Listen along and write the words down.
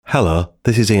Hello,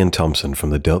 this is Ian Thompson from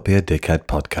the Don't Be a Dickhead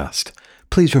podcast.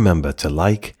 Please remember to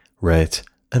like, rate,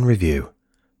 and review.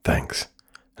 Thanks,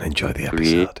 and enjoy the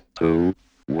episode. 3, 2,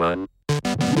 1.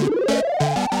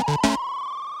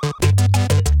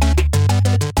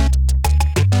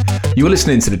 You are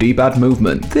listening to the D-Bad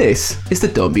Movement. This is the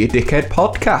Don't Be a Dickhead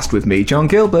podcast with me, John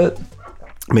Gilbert.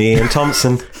 Me, Ian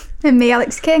Thompson. And me,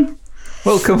 Alex King.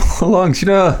 Welcome along. Do you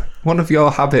know, one of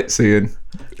your habits, Ian,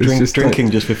 is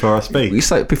Drinking just before I speak. It's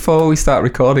like before we start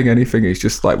recording anything, it's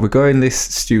just like we're going this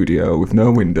studio with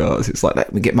no windows. It's like,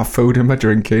 let me get my food and my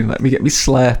drinking. Let me get my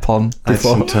slurp on I had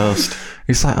before. some toast.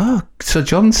 It's like, oh, so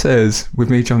John says with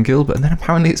me, John Gilbert, and then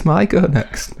apparently it's my go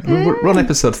next. We're on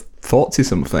episode 40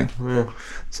 something. Yeah.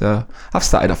 So I've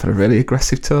started off in a really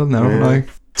aggressive tone now, haven't I?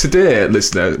 Today,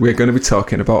 listener, we're going to be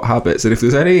talking about habits, and if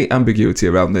there's any ambiguity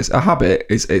around this, a habit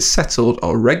is a settled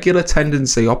or regular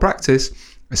tendency or practice,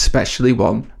 especially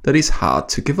one that is hard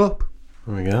to give up.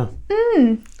 There we go.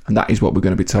 And that is what we're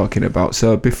going to be talking about.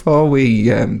 So before we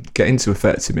get into a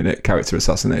 30-minute character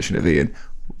assassination of Ian,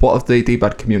 what have the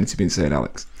D-Bad community been saying,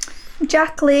 Alex?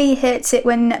 Jack Lee hates it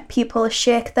when people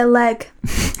shake their leg.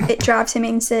 It drives him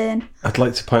insane. I'd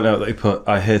like to point out that he put,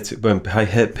 I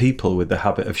hate people with the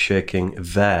habit of shaking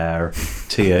their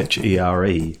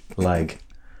THERE leg.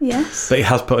 Yes. But he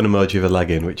has put an emoji of a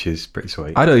leg in, which is pretty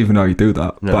sweet. I don't even know how you do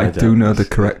that, No, but I I do don't. know the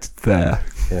correct there.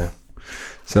 Yeah.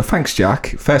 So thanks, Jack.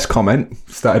 First comment,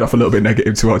 started off a little bit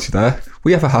negative towards you there.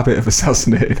 We have a habit of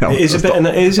assassinating our... It is a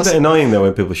bit annoying though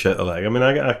when people shake their leg. I mean,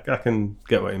 I can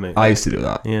get what you mean. I used to do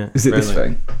that. Yeah, Is it this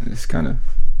really. thing? It's kind of...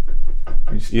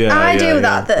 I do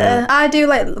that though. yeah. I do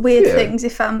like weird Yeah. things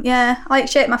if I like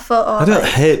shake my foot or I don't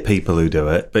like, hate people who do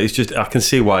it, but it's just I can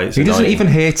see why it's He doesn't annoying. even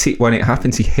hate it when it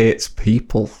happens. He hates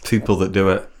people. People that do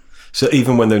it. So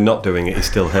even when they're not doing it, he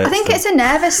still hates I think them. it's a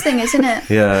nervous thing, isn't it?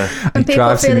 Yeah. When It people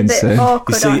drives feel him a bit insane. You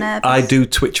awkward or see, nervous. I do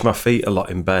twitch my feet a lot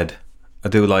in bed. I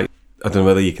do I don't know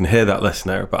whether you can hear that,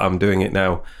 listener, but I'm doing it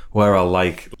now where I'll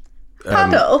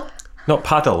Paddle? not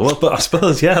paddle, well, but I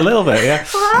suppose, yeah, a little bit, yeah.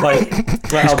 Like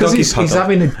I'll Because doggy he's paddle.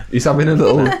 having a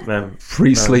little Um,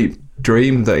 pre-sleep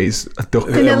dream that he's a duck.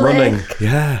 In a running. lake.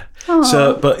 Yeah. Aw.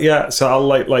 So I'll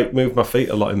like move my feet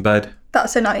a lot in bed.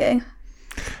 That's annoying.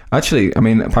 Actually, I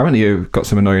mean, apparently you've got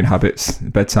some annoying habits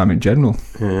at bedtime in general.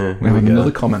 Yeah, We have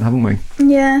another comment, haven't we?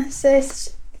 Yeah, so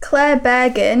it's Claire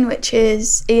Bergen, which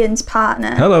is Ian's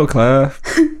partner. Hello, Claire.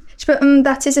 But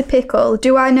that is a pickle.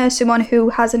 Do I know someone who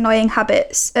has annoying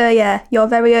habits? Yeah, your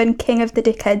very own king of the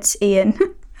dickheads, Ian.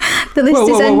 The list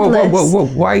is endless. Whoa.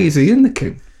 Why is Ian the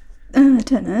king? I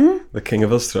don't know. The king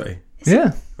of us three.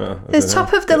 Yeah. Oh, I The don't know.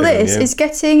 top of the Better than list you. is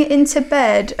getting into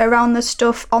bed around the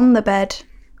stuff on the bed.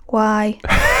 Why?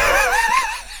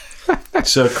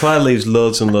 So Claire leaves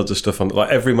loads and loads of stuff on. Like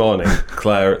every morning,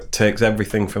 Claire takes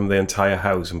everything from the entire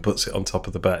house and puts it on top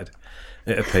of the bed.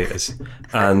 It appears,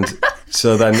 and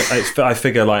so then I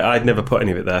figure I'd never put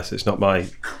any of it there, so it's not my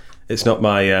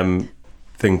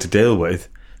thing to deal with.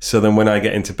 So then when I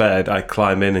get into bed, I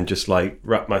climb in and just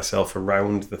wrap myself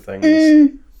around the things,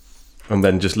 and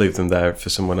then just leave them there for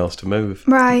someone else to move.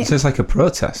 Right. So it's like a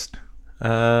protest.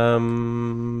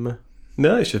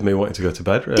 No, it's just me wanting to go to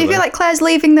bed. Really. Do you feel like Claire's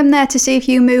leaving them there to see if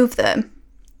you move them?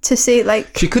 To see,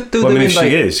 She could do Well, I them mean, in, if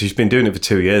she is, she's been doing it for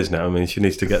 2 years now. I mean, she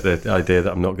needs to get the idea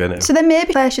that I'm not going to. So then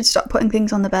maybe Claire should stop putting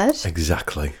things on the bed.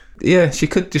 Exactly. Yeah, she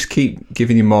could just keep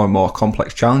giving you more and more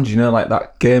complex challenges, like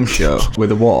that game show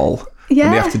with a wall. Yeah.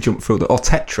 And you have to jump through or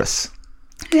Tetris.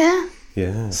 Yeah.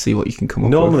 Yeah. See what you can come up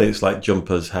Normally with. it's like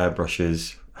jumpers,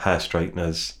 hairbrushes, hair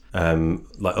straighteners,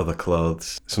 like other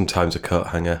clothes. Sometimes a coat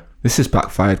hanger. This has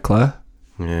backfired, Claire.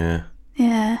 Yeah.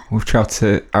 Yeah. We've tried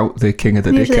to out the king of the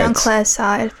I'm usually on dickheads. Claire's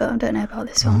side, but I don't know about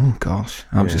this one. Oh, gosh.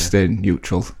 I'm just staying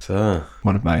neutral. So,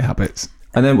 One of my habits.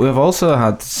 And then we've also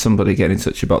had somebody get in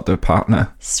touch about their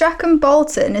partner. Strachan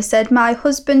Bolton has said, my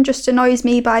husband just annoys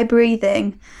me by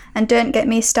breathing and don't get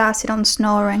me started on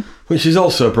snoring. which is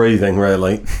also breathing,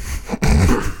 really.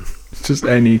 Just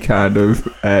any kind of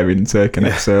air intake and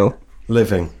exhale.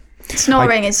 Living.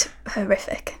 Snoring is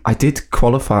horrific. I did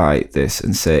qualify this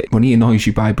and say, when he annoys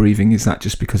you by breathing, is that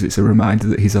just because it's a reminder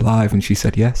that he's alive? And she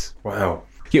said yes. Wow.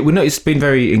 Yeah, we know it's been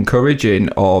very encouraging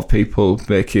of people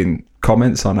making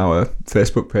comments on our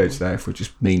Facebook page there if we're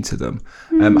just mean to them.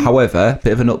 However,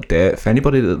 bit of an update for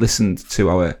anybody that listened to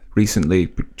our recently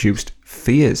produced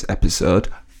Fears episode,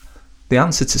 the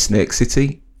answer to Snake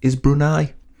City is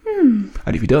Brunei.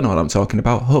 And if you don't know what I'm talking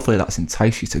about, hopefully that's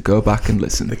enticed you to go back and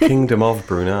listen. The Kingdom of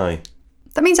Brunei.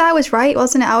 That means I was right,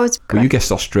 wasn't it? I was Well, you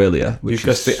guessed Australia. You Which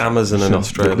guessed is- the Amazon and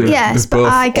Australia. Yes, they're but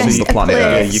both I on guessed the a planet place.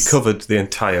 Earth. Yeah, you covered the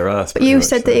entire Earth. But you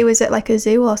said that he was at like a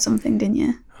zoo or something, didn't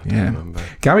you? Yeah. remember.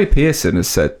 Gary Pearson has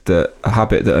said that a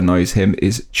habit that annoys him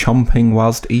is chomping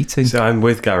whilst eating. So I'm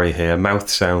with Gary here. Mouth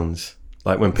sounds.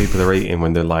 Like when people are eating,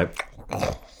 when they're like...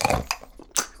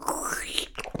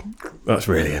 That's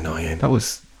really annoying. That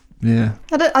was, yeah.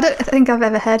 I don't think I've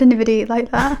ever heard anybody eat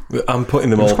like that. I'm putting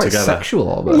them It was all quite together. sexual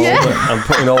almost. Yeah. I'm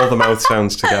putting all the mouth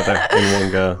sounds together in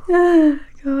one go.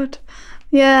 God.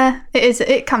 Yeah, it is.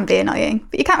 It can be annoying,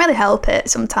 but you can't really help it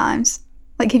sometimes.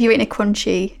 Like if you're eating a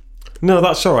crunchy. No,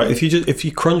 that's all right. If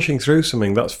you're crunching through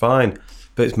something, that's fine.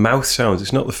 But it's mouth sounds.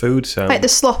 It's not the food sound. Like the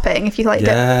slopping, if you like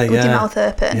Yeah, with your yeah. mouth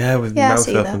open. Yeah, with I mouth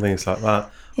see open, that. things like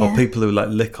that. Yeah. Or people who like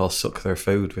lick or suck their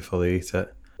food before they eat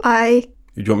it. Do I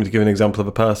you want me to give an example of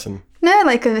a person? no,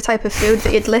 like of the type of food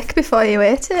that you'd lick before you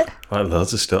ate it. Like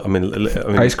loads of stuff. I mean,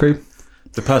 Ice cream?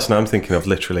 the person I'm thinking of,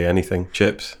 literally anything.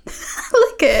 Chips.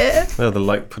 Lick it. No, they'll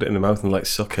like put it in their mouth and like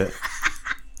suck it.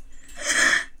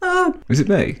 Oh, Is it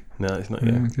me? No, it's not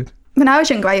Yeah, you. good. when I was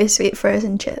younger, I used to eat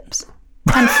frozen chips.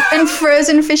 And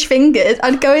frozen fish fingers.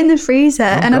 I'd go in the freezer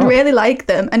and I'd God. really like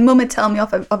them. And Mum would tell me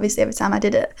off, obviously, every time I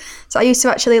did it. So I used to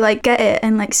actually like get it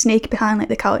and like sneak behind like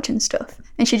the couch and stuff.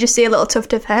 And she'd just see a little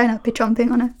tuft of hair and I'd be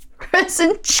chomping on a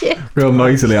frozen chip. Real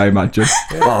noisily, I imagine.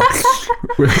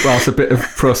 Whilst a bit of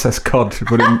processed cod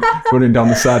running down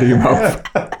the side of your mouth.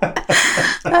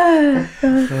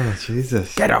 Oh,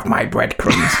 Jesus. Get off my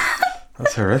breadcrumbs.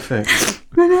 That's horrific.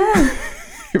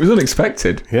 It was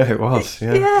unexpected. Yeah, it was.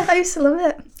 Yeah. Yeah, I used to love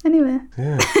it. Anyway.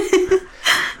 Yeah.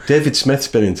 David Smith's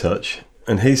been in touch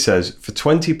and he says, for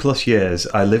 20 plus years,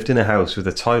 I lived in a house with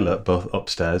a toilet both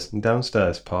upstairs and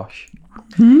downstairs, posh.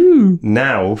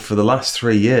 Now, for the last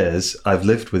 3 years, I've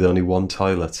lived with only one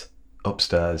toilet,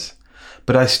 upstairs.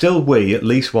 But I still wee at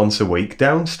least once a week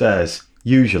downstairs,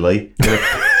 usually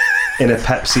in a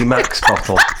Pepsi Max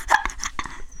bottle.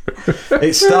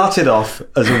 It started off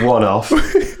as a one-off,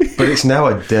 but it's now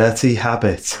a dirty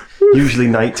habit. Usually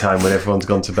nighttime when everyone's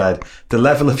gone to bed. The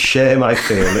level of shame I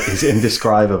feel is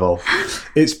indescribable.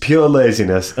 It's pure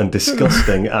laziness and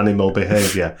disgusting animal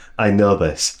behaviour. I know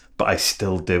this, but I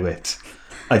still do it.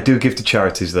 I do give to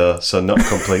charities though, so not a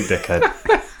complete dickhead.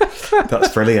 That's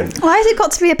brilliant. Why has it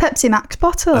got to be a Pepsi Max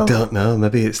bottle? I don't know.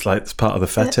 Maybe it's like it's part of the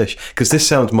fetish. Because this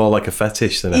sounds more like a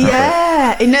fetish than a habit.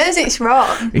 Yeah, it knows it's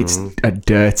wrong. It's a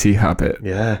dirty habit.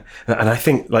 Yeah. And I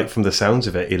think, like, from the sounds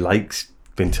of it, he likes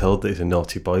being told that he's a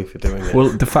naughty boy for doing it. Well,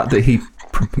 the fact that he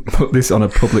put this on a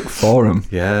public forum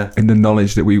Yeah. in the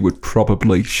knowledge that we would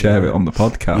probably share it on the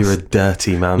podcast. You're a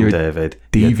dirty man, You're a David.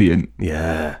 deviant,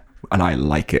 Yeah. and I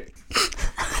like it.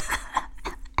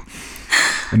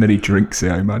 And then he drinks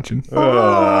it, I imagine.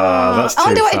 Oh, that's too I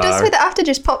wonder what it does far. with it after.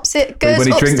 Just pops it, goes When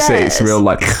he upstairs. drinks it, it's real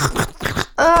like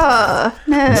Oh,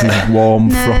 no. this warm,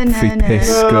 No, frothy no, no. piss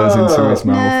goes into his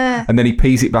mouth. No. And then he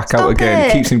pees it back out Stop again. it.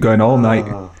 It keeps him going all night.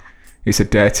 It's a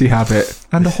dirty habit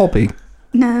and a hobby.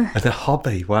 No. And a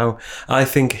hobby, wow. I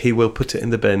think he will put it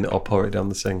in the bin or pour it down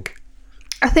the sink.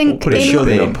 I think. Put it in Sure, the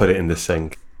they bin. don't put it in the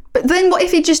sink. But then what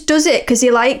if he just does it because he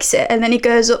likes it and then he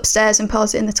goes upstairs and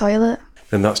pours it in the toilet?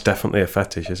 Then that's definitely a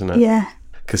fetish, isn't it? Yeah.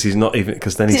 Because he's not even.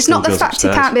 Because then he It's still not the goes fact he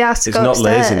upstairs. can't be asked to It's go not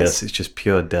upstairs. laziness. It's just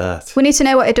pure dirt. We need to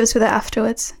know what he does with it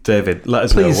afterwards. David, let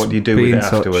us Please know what do you do be with in it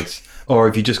touch. afterwards, or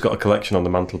have you just got a collection on the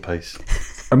mantelpiece?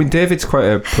 I mean, David's quite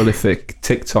a prolific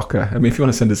TikToker. I mean, if you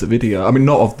want to send us a video, I mean,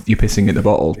 not of you pissing in the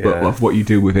bottle, but Yeah. of what you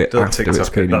do with it Don't after it's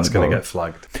TikTok been it. in That's the going to bottle. get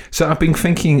flagged. So I've been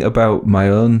thinking about my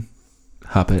own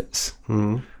habits,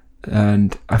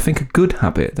 and I think a good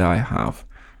habit that I have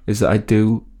is that I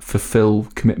do fulfill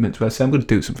commitments. Where I say I'm going to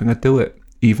do something, I do it,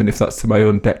 even if that's to my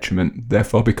own detriment,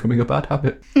 therefore becoming a bad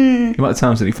habit. The amount of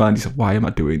times that you find yourself, why am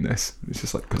I doing this? It's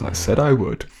just like, because I said I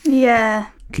would. Yeah.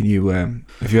 Can you,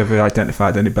 have you ever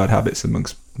identified any bad habits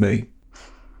amongst me?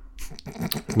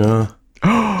 No.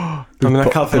 I mean, I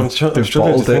can't think. I'm struggling to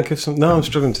bottled think it. of some. No, I'm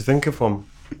struggling to think of one.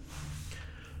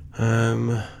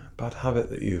 Bad habit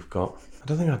that you've got. I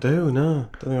don't think I do. No.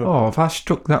 Don't think Oh, have I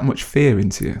struck that much fear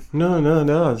into you? No.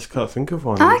 I just can't think of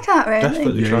one. I can't really.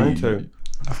 Desperately trying to.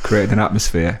 I've created an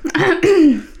atmosphere. I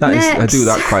do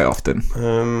that quite often.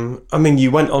 I mean,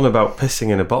 you went on about pissing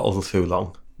in a bottle too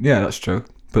long. Yeah, that's true.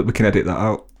 But we can edit that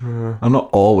out. I'm not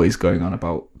always going on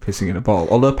about pissing in a bottle.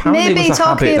 Although apparently Maybe it was a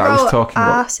habit talking that I was about talking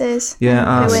about. arses. Yeah,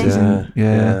 arses. Pooing.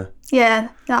 Yeah. Yeah,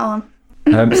 that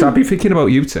one. So I've been thinking about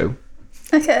you two.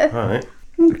 Okay. All right.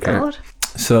 God.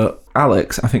 So,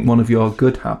 Alex, I think one of your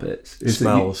good habits is that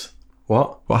Smells.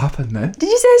 What? what happened there? Did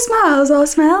you say smiles or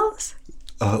smells?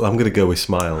 Oh, I'm going to go with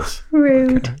smiles.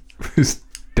 Rude. It was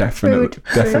definitely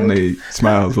Rude.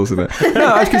 smiles, wasn't it?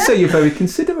 No, I can say you're very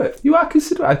considerate. You are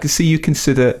considerate. I can see you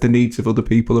consider the needs of other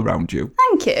people around you.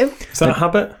 Thank you. Is that a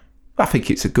habit? I think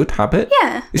it's a good habit.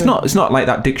 Yeah. It's not like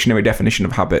that dictionary definition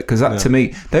of habit, because that to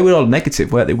me, they were all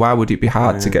negative, weren't they? Why would it be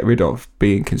hard to get rid of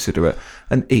being considerate?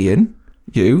 And Ian,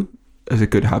 you, as a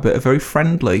good habit, are very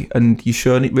friendly, and you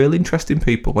show it real interest in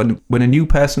people. When a new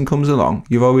person comes along,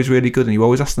 you're always really good, and you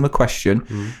always ask them a question,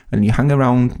 and you hang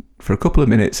around for a couple of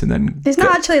minutes, and then He's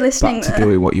not actually listening back to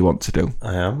doing what you want to do.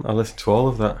 I am. I listen to all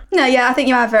of that. No, yeah, I think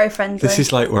you are very friendly. This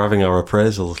is like we're having our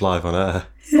appraisals live on air.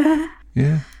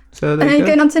 Yeah. So there And are you you go.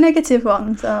 going on to negative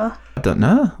ones? Or? I don't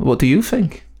know. What do you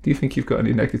think? Do you think you've got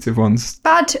any negative ones?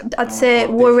 Bad, I'd say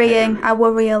worrying. I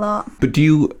worry a lot. But do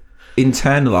you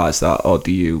internalise that, or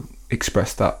do you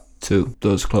express that to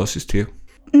those closest to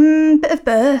you? Bit of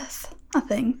both, I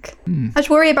think. I just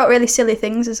worry about really silly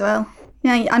things as well.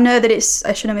 Yeah, I know that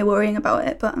I shouldn't be worrying about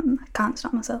it, but I can't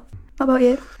stop myself. What about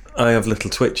you? I have little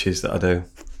twitches that I do.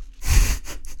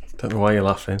 Don't know why you're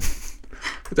laughing.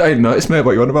 I didn't notice, mate,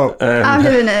 what you on about. I've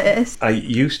never noticed. I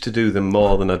used to do them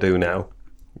more than I do now,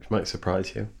 which might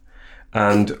surprise you.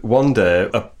 And one day,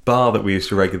 a bar that we used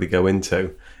to regularly go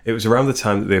into, it was around the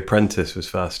time that The Apprentice was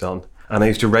first on. And I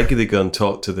used to regularly go and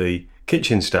talk to the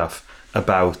kitchen staff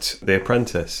about The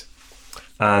Apprentice.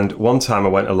 And one time I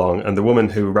went along, and the woman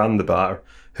who ran the bar,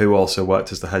 who also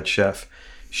worked as the head chef,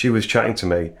 she was chatting to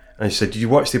me. And she said, "Did you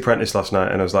watch The Apprentice last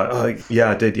night?" And I was like, "Oh, yeah,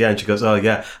 I did, yeah." And she goes, "Oh,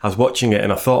 yeah, I was watching it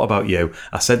and I thought about you."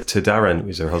 I said to Darren,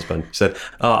 who's her husband, said,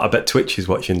 "Oh, I bet Twitch is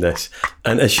watching this."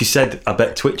 And as she said, "I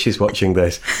bet Twitch is watching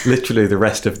this," literally the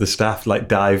rest of the staff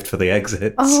dived for the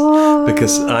exits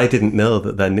because I didn't know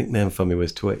that their nickname for me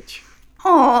was Twitch.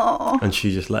 Oh, And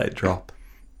she just let it drop.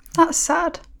 that's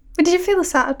sad. But did you feel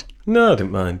sad? No, I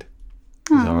didn't mind.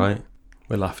 It was all right.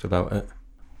 We laughed about it.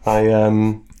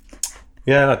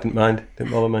 Yeah, I didn't mind.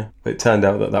 Didn't bother me. But it turned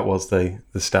out that was the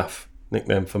staff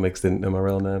nickname for me because they didn't know my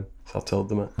real name. So I told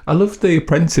them it. I loved the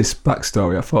Apprentice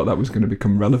backstory. I thought that was going to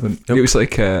become relevant. It was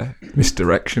like a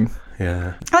misdirection.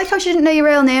 Yeah. I like how she didn't know your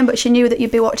real name, but she knew that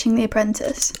you'd be watching The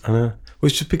Apprentice. I know. Well,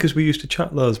 it's just because we used to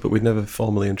chat loads, but we'd never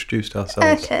formally introduced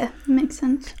ourselves. Okay, makes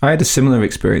sense. I had a similar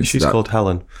experience. She's called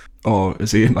Helen. Or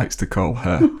as Ian likes to call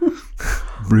her,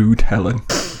 Rude Helen.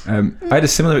 I had a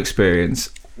similar experience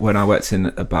when I worked in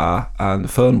a bar, and the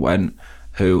phone went,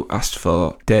 who asked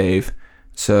for Dave.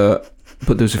 So,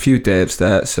 but there was a few Daves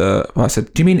there. So I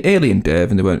said, "Do you mean Alien Dave?"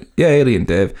 And they went, "Yeah, Alien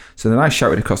Dave." So then I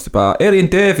shouted across the bar, "Alien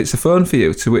Dave, it's the phone for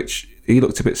you." To which he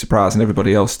looked a bit surprised, and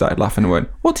everybody else started laughing and went,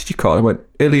 "What did you call him?" I went,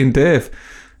 "Alien Dave."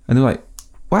 And they're like,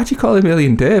 "Why'd you call him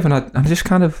Alien Dave?" And I just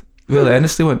kind of really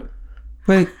earnestly went,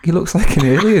 "Well, he looks like an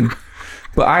alien."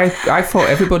 But I thought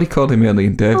everybody called him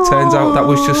Alien Dave. Turns out that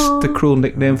was just the cruel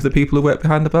nickname for the people who work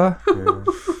behind the bar. Yeah.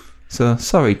 So,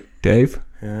 sorry, Dave.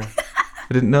 Yeah.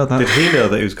 I didn't know that. Did he know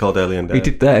that he was called Alien Dave? He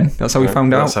did then. That's how we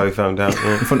found out. That's how he found out,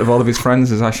 yeah. In front of all of his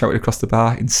friends as I shouted across the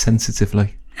bar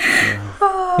insensitively.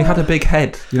 Yeah. He had a big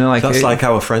head. That's like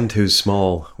our friend who's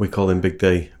small. We call him Big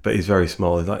D, but he's very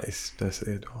small. He's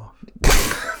basically a dwarf.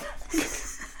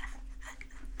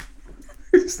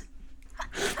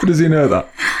 But does he know that?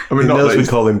 I mean, He not knows that we he's...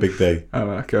 call him Big D. Oh,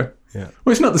 okay. Yeah.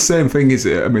 Well, it's not the same thing, is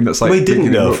it? I mean, that's like... We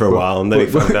didn't know for a but- while, and then he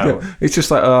found out. Yeah, it's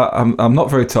just like, I'm not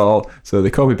very tall, so they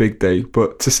call me Big D.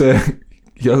 But to say,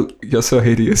 you're so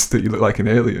hideous that you look like an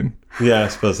alien. Yeah, I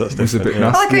suppose that's was a different. bit yeah.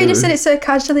 nasty. I like how you just said it so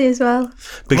casually as well.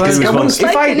 Big Well, D was I one. wouldn't- if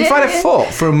like an I'd have alien.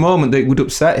 thought for a moment that it would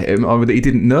upset him, or that he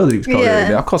didn't know that he was called Yeah.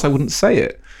 alien, of course I wouldn't say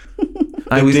it. D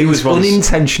It was was once-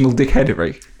 unintentional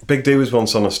dickheadery. Big D was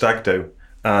once on a stag do,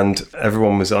 and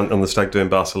everyone was on the stag do in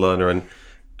Barcelona, and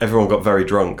everyone got very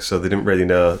drunk, so they didn't really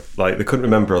know, they couldn't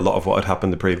remember a lot of what had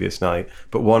happened the previous night.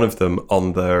 But one of them,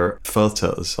 on their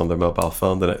photos, on their mobile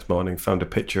phone the next morning, found a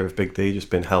picture of Big D just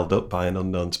being held up by an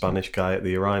unknown Spanish guy at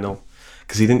the urinal.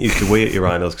 Because he didn't used to wee at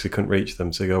urinals because he couldn't reach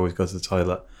them, so he'd always go to the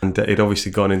toilet. And he'd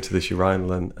obviously gone into this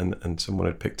urinal, and someone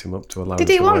had picked him up to allow Did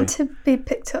him he to want wee. to be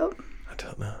picked up? I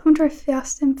don't know. I wonder if he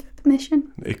asked him for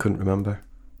permission. He couldn't remember.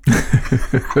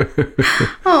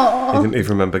 Oh, He didn't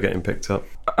even remember getting picked up.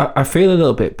 I feel a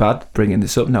little bit bad bringing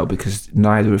this up now because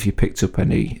neither of you picked up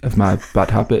any of my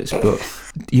bad habits, but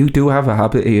you do have a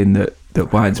habit, Ian,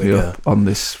 that winds me up on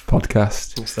this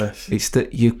podcast. What's this? It's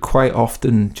that you're quite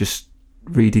often just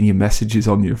reading your messages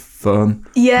on your phone.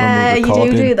 yeah, when we're you do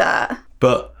recording. that.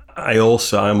 But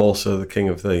I'm also the king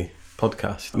of the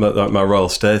podcast. My royal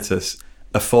status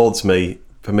affords me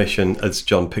permission, as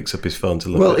John picks up his phone to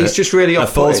look Well, at it. it's just really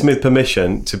affords off-putting. me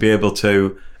permission to be able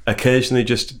to occasionally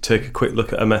just take a quick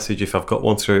look at a message if I've got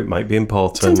one through. It might be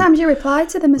important. Sometimes you reply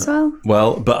to them as well.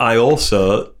 Well, but I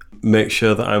also make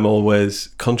sure that I'm always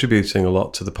contributing a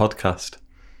lot to the podcast.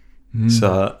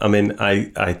 So, I mean,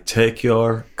 I take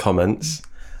your comments,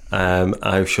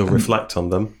 I shall reflect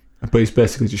on them, But he's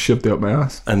basically just shoved it up my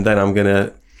ass. and then I'm going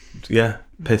to,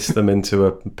 piss them into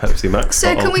a Pepsi Max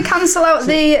So bottle. can we cancel out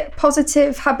the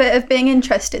positive habit of being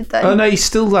interested then? Oh no, he's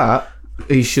still that.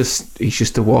 He's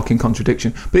just a walking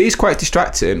contradiction. But it's quite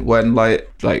distracting when like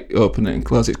open it and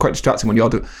close it. It's quite distracting when you're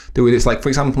doing this. Like for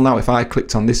example, now if I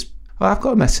clicked on this, I've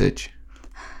got a message.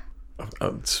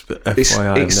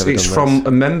 FYI, It's from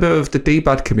a member of the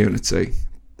D-Bad community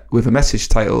with a message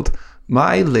titled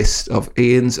 "My List of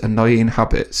Ian's Annoying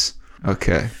Habits."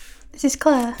 Okay. This is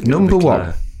Claire. Number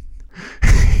one.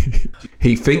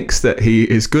 He thinks that he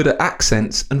is good at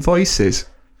accents and voices.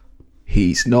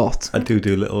 He's not. I do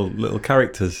little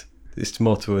characters. It's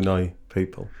more to annoy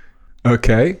people.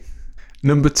 Okay.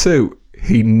 Number two.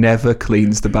 He never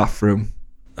cleans the bathroom.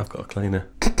 I've got a cleaner.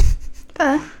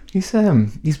 Fair.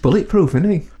 He's bulletproof,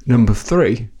 isn't he? Number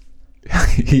three.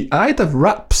 He either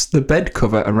wraps the bed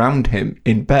cover around him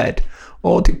in bed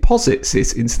or deposits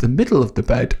it into the middle of the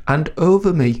bed and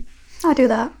over me. I do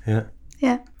that. Yeah.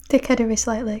 Yeah. Dickheadery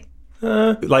slightly.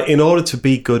 Like, in order to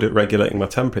be good at regulating my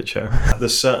temperature,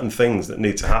 there's certain things that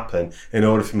need to happen in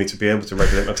order for me to be able to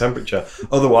regulate my temperature.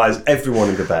 Otherwise, everyone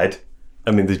in the bed,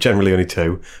 I mean, there's generally only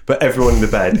two, but everyone in the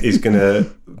bed is going to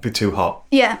be too hot.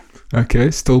 Yeah.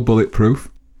 Okay, still bulletproof.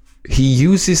 He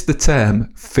uses the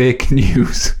term fake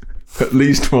news at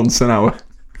least once an hour.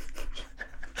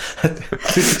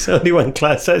 It's only when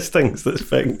Claire says things that's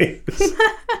fake news.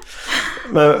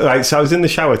 No, right, so I was in the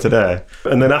shower today,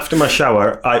 and then after my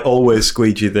shower, I always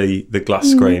squeegee the glass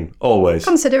screen. Always.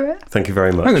 Consider it. Thank you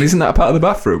very much. Hang on, isn't that a part of the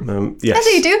bathroom? Yes. So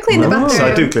you do clean the bathroom. So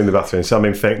I do clean the bathroom, so I'm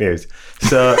in fake news.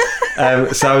 So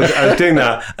so I was doing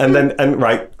that, and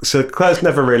right, so Claire's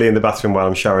never really in the bathroom while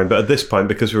I'm showering, but at this point,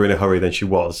 because we were in a hurry, then she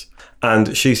was.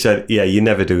 And she said, yeah, you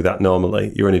never do that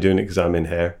normally. You're only doing it because I'm in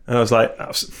here. And I was like,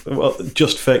 well,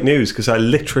 just fake news, because I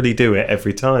literally do it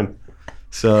every time.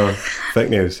 So, fake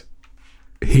news.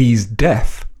 He's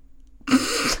deaf.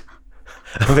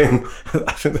 I mean,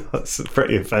 I think that's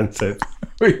pretty offensive.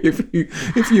 If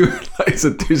you it's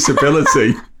a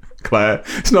disability, Claire,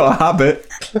 it's not a habit.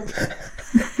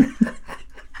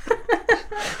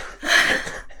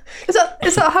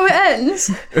 Is that how it ends?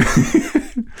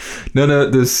 No,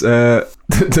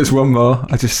 there's one more.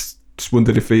 I just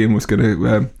wondered if Ian was going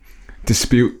to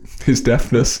dispute his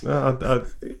deafness.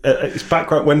 It's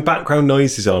background. When background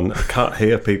noise is on, I can't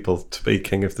hear people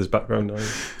speaking if there's background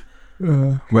noise.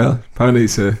 Well, apparently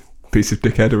it's a piece of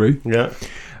dickheadery. Yeah.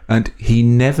 And he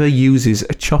never uses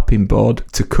a chopping board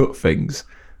to cut things.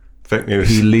 Fake news.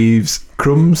 He leaves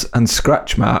crumbs and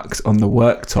scratch marks on the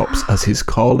worktops as his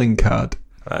calling card.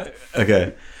 Right.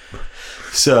 Okay.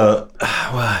 So,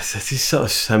 well, this is sort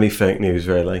of semi-fake news,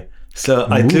 really. So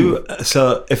I do.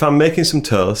 So if I'm making some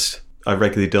toast, I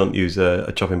regularly don't use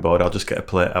a chopping board. I'll just get a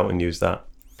plate out and use that,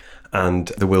 and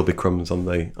there will be crumbs on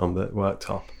the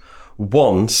worktop.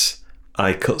 Once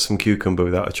I cut some cucumber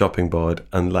without a chopping board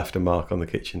and left a mark on the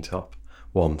kitchen top.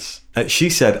 Once. She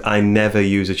said I never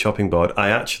use a chopping board.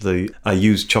 I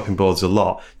use chopping boards a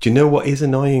lot. Do you know what is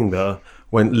annoying though?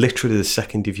 When literally the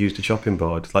second you've used a chopping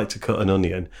board, like to cut an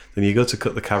onion, then you go to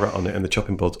cut the carrot on it and the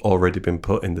chopping board's already been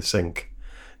put in the sink.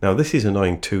 Now this is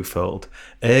annoying twofold.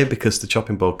 A, because the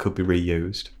chopping board could be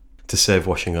reused to save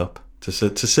washing up, to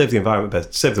save the environment,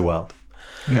 to save the world.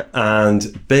 Yeah.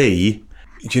 And B,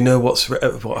 do you know what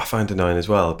I find annoying as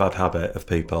well, a bad habit of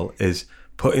people, is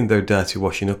putting their dirty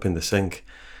washing up in the sink,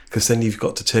 because then you've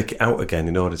got to take it out again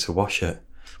in order to wash it.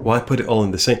 Why put it all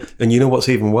in the sink? And you know what's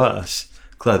even worse?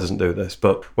 Claire doesn't do this,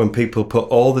 but when people put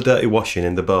all the dirty washing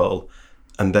in the bowl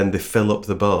and then they fill up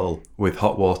the bowl with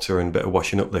hot water and a bit of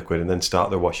washing up liquid and then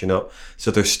start their washing up, so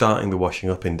they're starting the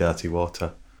washing up in dirty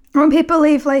water. When people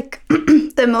leave like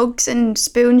the mugs and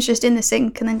spoons just in the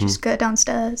sink and then just go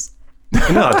downstairs.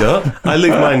 No, I don't. I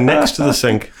leave mine next to the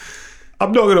sink.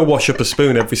 I'm not going to wash up a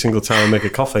spoon every single time I make a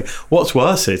coffee. What's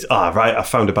worse is, right, I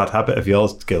found a bad habit of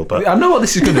yours, Gilbert. I know what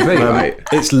this is going to be, right?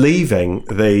 It's leaving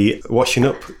the washing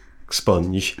up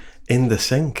sponge in the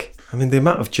sink. I mean, the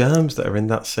amount of germs that are in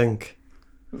that sink.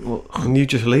 And you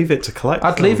just leave it to collect.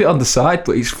 I'd leave it on the side,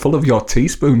 but it's full of your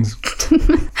teaspoons.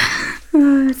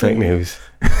 Fake news.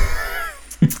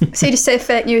 So you just say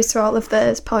fake news to all of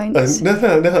those points. No.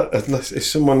 Unless if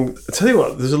someone, I tell you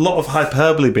what, there's a lot of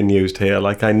hyperbole been used here.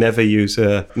 Like I never use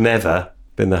never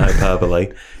been the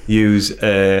hyperbole. Use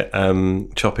a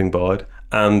chopping board,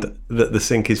 and that the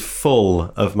sink is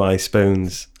full of my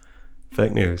spoons.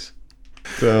 Fake news.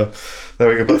 So there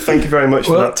we go. But thank you very much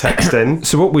for that text in.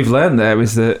 So what we've learned there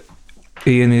is that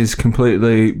Ian is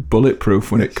completely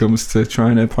bulletproof when it comes to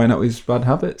trying to point out his bad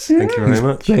habits. Thank you very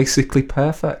much. Basically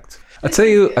perfect. I tell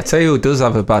you who does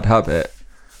have a bad habit.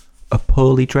 A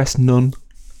poorly dressed nun.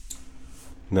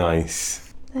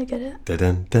 Nice. I get it.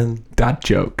 Dun dun. Dad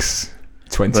jokes.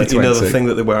 2020. Like, you know the thing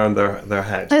that they wear on their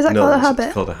head? Is that called a habit?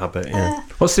 It's called a habit, yeah.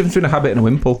 What's the difference between a habit and a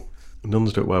wimple?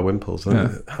 Nuns don't wear wimples.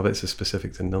 Habits are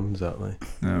specific to nuns, aren't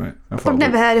they? All right. I've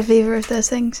never heard of either of those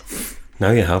things.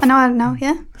 Now you have. I know,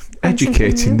 yeah.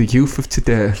 Educating the youth of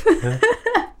today.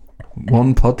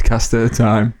 One podcast at a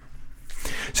time.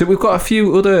 So we've got a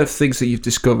few other things that you've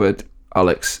discovered,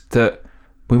 Alex, that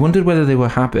we wondered whether they were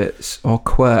habits or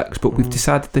quirks, but we've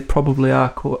decided they probably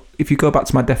are. If you go back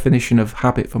to my definition of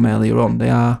habit from earlier on, they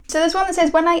are. So there's one that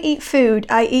says, when I eat food,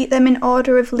 I eat them in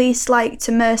order of least liked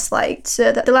to most liked,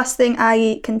 so that the last thing I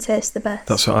eat can taste the best.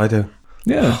 That's what I do.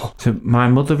 Yeah. So my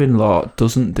mother-in-law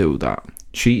doesn't do that.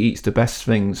 She eats the best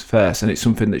things first, and it's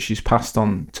something that she's passed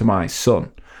on to my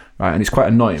son. Right, and it's quite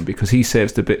annoying because he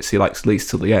saves the bits he likes least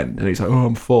till the end, and he's like, "Oh,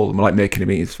 I'm full." And we're like making him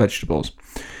eat his vegetables.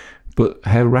 But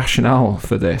her rationale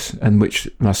for this, and which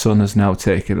my son has now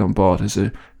taken on board as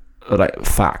a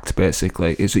fact,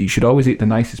 basically, is that you should always eat the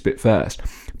nicest bit first,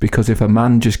 because if a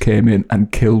man just came in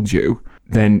and killed you,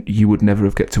 then you would never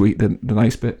have get to eat the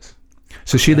nice bits.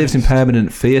 So she lives in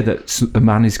permanent fear that a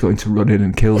man is going to run in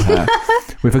and kill her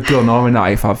with a gun or a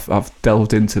knife. I've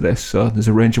delved into this, so there's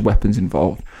a range of weapons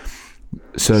involved.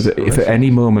 So that if at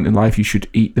any moment in life you should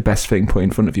eat the best thing put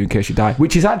in front of you in case you die,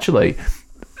 which is actually,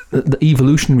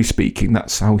 evolutionary speaking,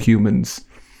 that's how humans,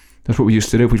 that's what we used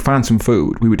to do. If we'd find some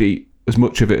food, we would eat as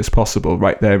much of it as possible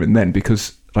right there and then,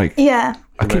 because I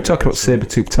keep talking about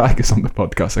saber-toothed tigers on the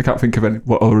podcast. I can't think of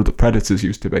what other predators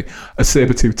used to be. A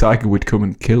saber-toothed tiger would come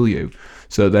and kill you.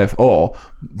 So therefore,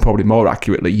 probably more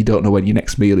accurately, you don't know when your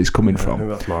next meal is coming from. I think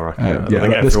that's more accurate.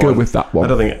 Let's go with that one. I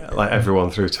don't think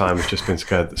everyone through time has just been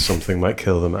scared that something might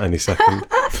kill them at any second.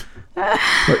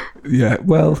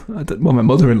 My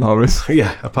mother-in-law is.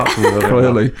 Yeah, apart from the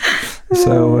clearly.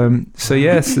 So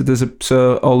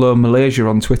although Malaysia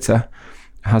on Twitter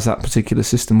has that particular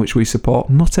system which we support,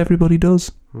 not everybody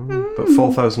does. But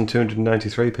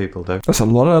 4,293 people do. That's a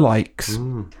lot of likes.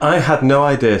 I had no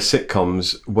idea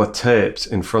sitcoms were taped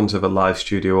in front of a live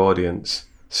studio audience.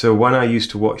 So when I used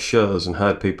to watch shows and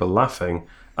heard people laughing,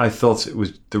 I thought it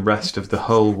was the rest of the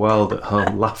whole world at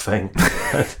home laughing.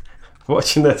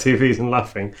 Watching their TVs and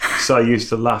laughing. So I used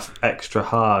to laugh extra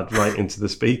hard right into the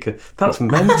speaker. That's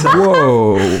mental.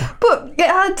 Whoa. But it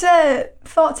had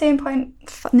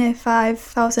 14.5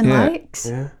 thousand likes.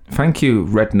 Yeah. Thank you,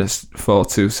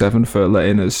 Redness427, for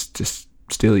letting us just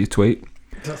steal your tweet.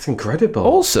 That's incredible.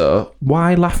 Also,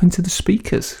 why laugh into the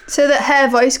speakers? So that her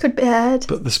voice could be heard.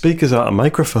 But the speakers aren't a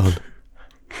microphone.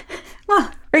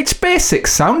 What? It's basic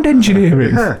sound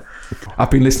engineering. Yeah.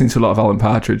 I've been listening to a lot of Alan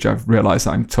Partridge. I've realised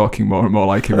I'm talking more and more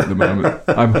like him at the moment.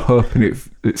 I'm hoping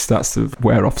it starts to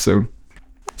wear off soon.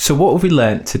 So what have we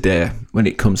learnt today when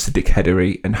it comes to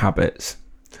dickheadery and habits?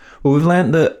 Well, we've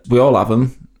learnt that we all have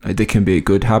them. They can be a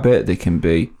good habit. They can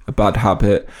be a bad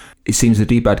habit. It seems the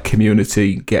D-Bad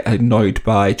community get annoyed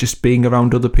by just being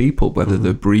around other people, whether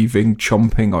they're breathing,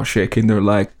 chomping or shaking their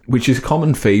leg, which is a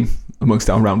common theme amongst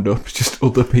our roundup. Just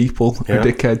other people are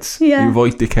dickheads. Yeah. You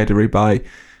avoid dickheadery by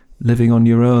living on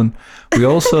your own. We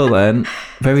also learn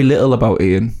very little about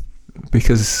Ian,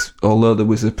 because although there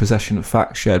was a possession of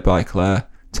facts shared by Claire,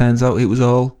 turns out it was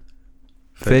all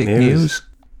fake news.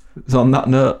 So on that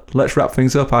note, let's wrap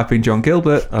things up. I've been John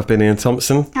Gilbert. I've been Ian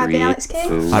Thompson. I've been Alex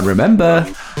King. And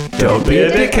remember, don't be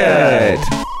a dickhead.